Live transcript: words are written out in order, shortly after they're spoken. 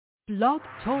Blog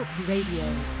Talk Radio.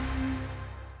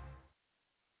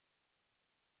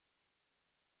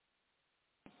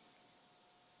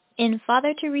 In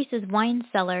Father Teresa's Wine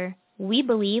Cellar, we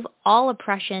believe all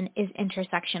oppression is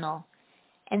intersectional,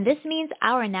 and this means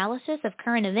our analysis of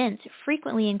current events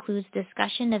frequently includes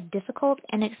discussion of difficult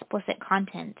and explicit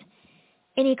content.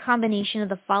 Any combination of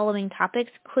the following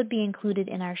topics could be included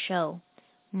in our show: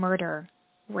 murder,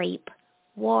 rape,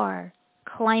 war,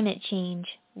 climate change,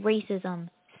 racism,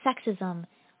 sexism,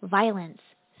 violence,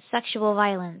 sexual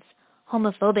violence,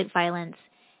 homophobic violence,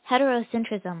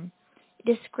 heterocentrism,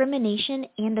 discrimination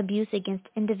and abuse against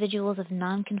individuals of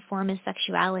nonconformist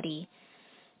sexuality,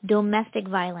 domestic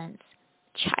violence,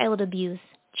 child abuse,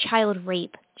 child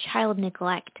rape, child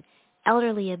neglect,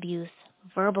 elderly abuse,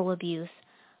 verbal abuse,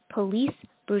 police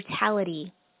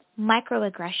brutality,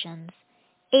 microaggressions,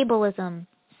 ableism,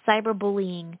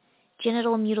 cyberbullying,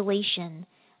 genital mutilation,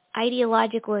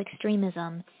 ideological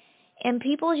extremism, and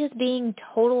people just being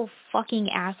total fucking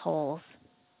assholes.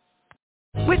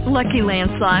 With Lucky Land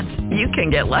Slots, you can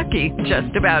get lucky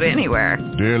just about anywhere.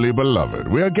 Dearly beloved,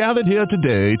 we are gathered here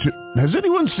today to... Has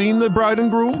anyone seen the bride and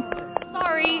groom?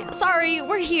 Sorry,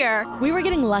 we're here. We were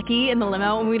getting lucky in the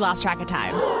limo and we lost track of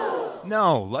time.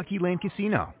 No, Lucky Land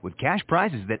Casino, with cash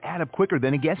prizes that add up quicker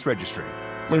than a guest registry.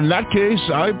 In that case,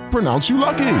 I pronounce you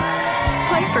lucky.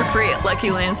 Play for free at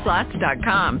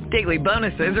LuckyLandSlots.com. Daily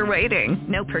bonuses are waiting.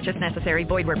 No purchase necessary.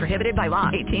 Void where prohibited by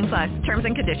law. 18+. Terms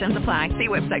and conditions apply. See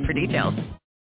website for details.